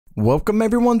Welcome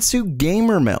everyone to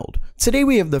Gamer Meld. Today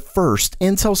we have the first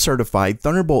Intel certified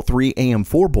Thunderbolt 3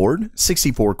 AM4 board,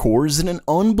 64 cores and an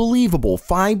unbelievable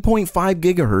 5.5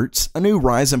 GHz, a new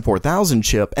Ryzen 4000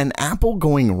 chip, and Apple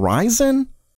going Ryzen?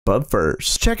 But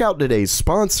first, check out today's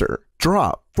sponsor,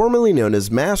 Drop, formerly known as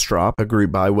Massdrop, a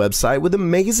group buy website with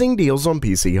amazing deals on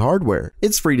PC hardware.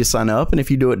 It's free to sign up, and if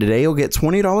you do it today, you'll get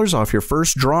 $20 off your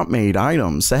first Drop made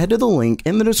items, so head to the link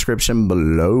in the description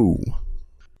below.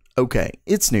 Okay,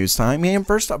 it's news time, and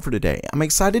first up for today, I'm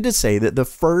excited to say that the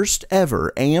first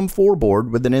ever AM4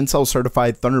 board with an Intel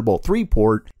certified Thunderbolt 3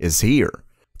 port is here.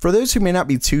 For those who may not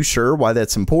be too sure why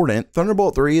that's important,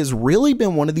 Thunderbolt 3 has really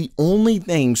been one of the only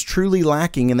things truly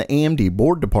lacking in the AMD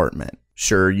board department.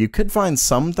 Sure, you could find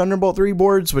some Thunderbolt 3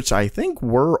 boards which I think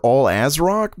were all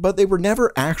ASRock, but they were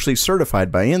never actually certified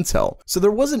by Intel, so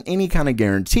there wasn't any kind of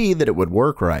guarantee that it would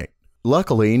work right.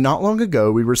 Luckily, not long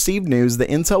ago we received news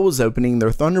that Intel was opening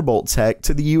their Thunderbolt tech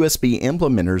to the USB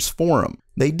implementers forum.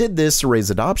 They did this to raise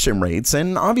adoption rates,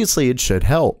 and obviously it should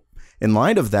help. In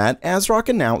light of that, ASRock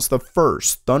announced the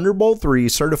first Thunderbolt 3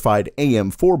 certified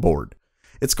AM4 board.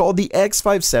 It's called the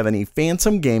X570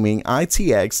 Phantom Gaming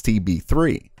ITX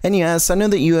TB3. And yes, I know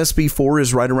that USB 4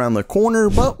 is right around the corner,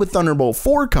 but with Thunderbolt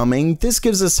 4 coming, this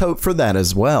gives us hope for that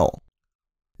as well.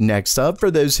 Next up,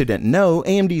 for those who didn't know,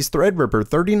 AMD's Threadripper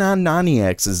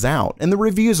 3990X is out, and the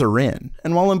reviews are in.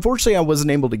 And while unfortunately I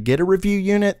wasn't able to get a review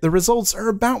unit, the results are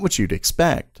about what you'd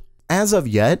expect. As of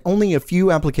yet, only a few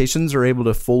applications are able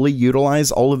to fully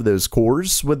utilize all of those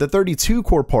cores, with the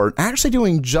 32-core part actually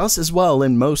doing just as well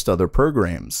in most other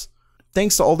programs.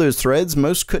 Thanks to all those threads,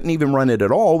 most couldn't even run it at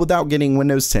all without getting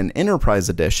Windows 10 Enterprise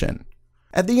Edition.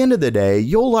 At the end of the day,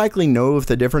 you'll likely know if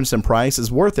the difference in price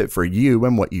is worth it for you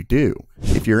and what you do.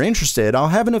 If you're interested, I'll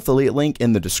have an affiliate link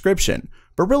in the description,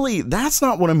 but really, that's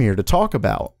not what I'm here to talk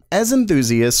about. As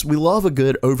enthusiasts, we love a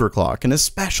good overclock, and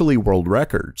especially world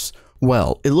records.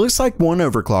 Well, it looks like one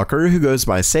overclocker who goes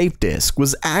by SafeDisk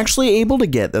was actually able to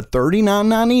get the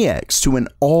 3990X to an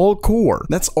all-core,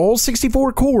 that's all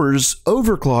 64 cores,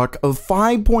 overclock of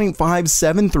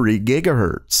 5.573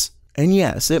 GHz. And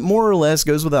yes, it more or less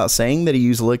goes without saying that he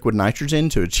used liquid nitrogen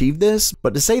to achieve this,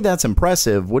 but to say that's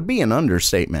impressive would be an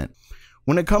understatement.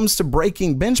 When it comes to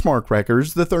breaking benchmark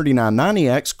records, the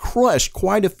 3990X crushed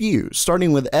quite a few,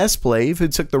 starting with Splave, who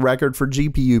took the record for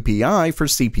GPU PI for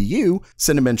CPU,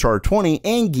 Cinebench R20,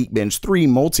 and Geekbench 3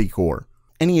 multi-core.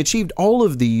 And he achieved all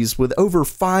of these with over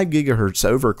 5 GHz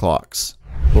overclocks.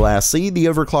 Lastly, the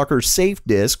overclocker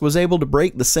SafeDisk was able to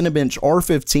break the Cinebench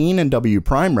R15 and W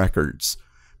Prime records.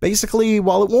 Basically,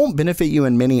 while it won't benefit you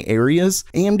in many areas,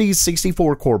 AMD's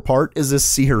 64-core part is a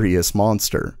serious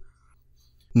monster.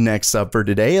 Next up for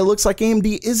today, it looks like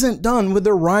AMD isn't done with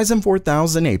their Ryzen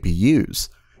 4000 APUs.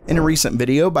 In a recent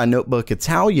video by Notebook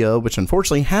Italia, which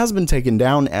unfortunately has been taken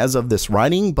down as of this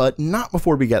writing, but not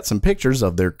before we got some pictures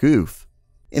of their goof.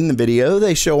 In the video,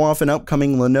 they show off an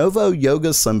upcoming Lenovo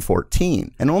Yoga Sun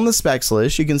 14, and on the specs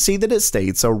list you can see that it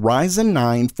states a Ryzen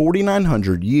 9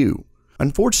 4900U.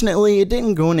 Unfortunately, it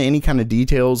didn't go into any kind of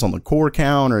details on the core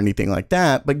count or anything like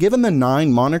that, but given the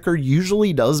 9 moniker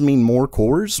usually does mean more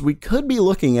cores, we could be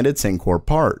looking at a 10-core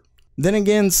part. Then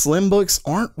again, Slimbooks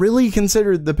aren't really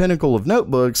considered the pinnacle of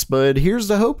notebooks, but here's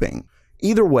to hoping.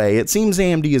 Either way, it seems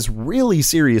AMD is really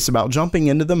serious about jumping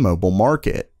into the mobile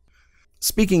market.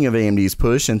 Speaking of AMD's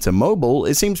push into mobile,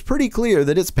 it seems pretty clear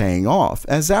that it's paying off,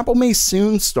 as Apple may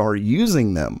soon start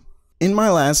using them. In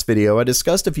my last video, I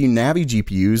discussed a few Navi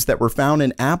GPUs that were found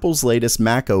in Apple's latest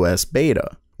macOS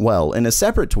beta. Well, in a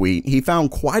separate tweet, he found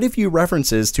quite a few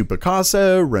references to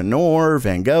Picasso, Renoir,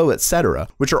 Van Gogh, etc.,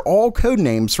 which are all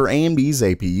codenames for AMD's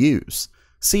APUs.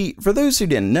 See, for those who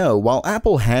didn't know, while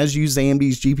Apple has used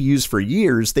AMD's GPUs for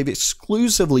years, they've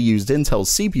exclusively used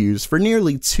Intel's CPUs for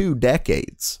nearly 2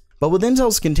 decades. But with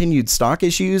Intel's continued stock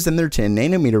issues and their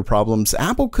 10nm problems,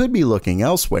 Apple could be looking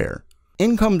elsewhere.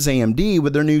 In comes AMD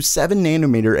with their new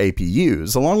 7nm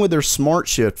APUs, along with their Smart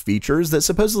Shift features that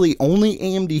supposedly only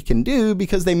AMD can do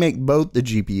because they make both the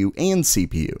GPU and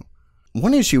CPU.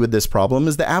 One issue with this problem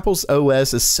is that Apple's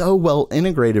OS is so well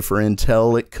integrated for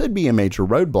Intel, it could be a major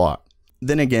roadblock.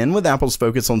 Then again, with Apple's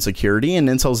focus on security and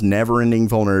Intel's never-ending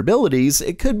vulnerabilities,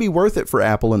 it could be worth it for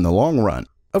Apple in the long run.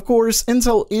 Of course,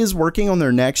 Intel is working on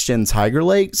their next-gen Tiger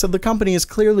Lake, so the company is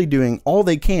clearly doing all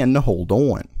they can to hold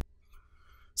on.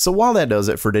 So while that does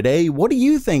it for today, what do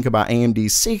you think about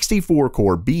AMD's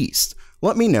 64-core beast?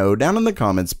 Let me know down in the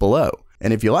comments below.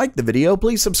 And if you liked the video,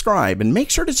 please subscribe and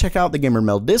make sure to check out the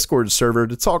GamerMeld Discord server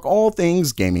to talk all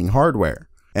things gaming hardware.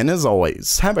 And as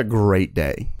always, have a great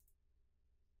day.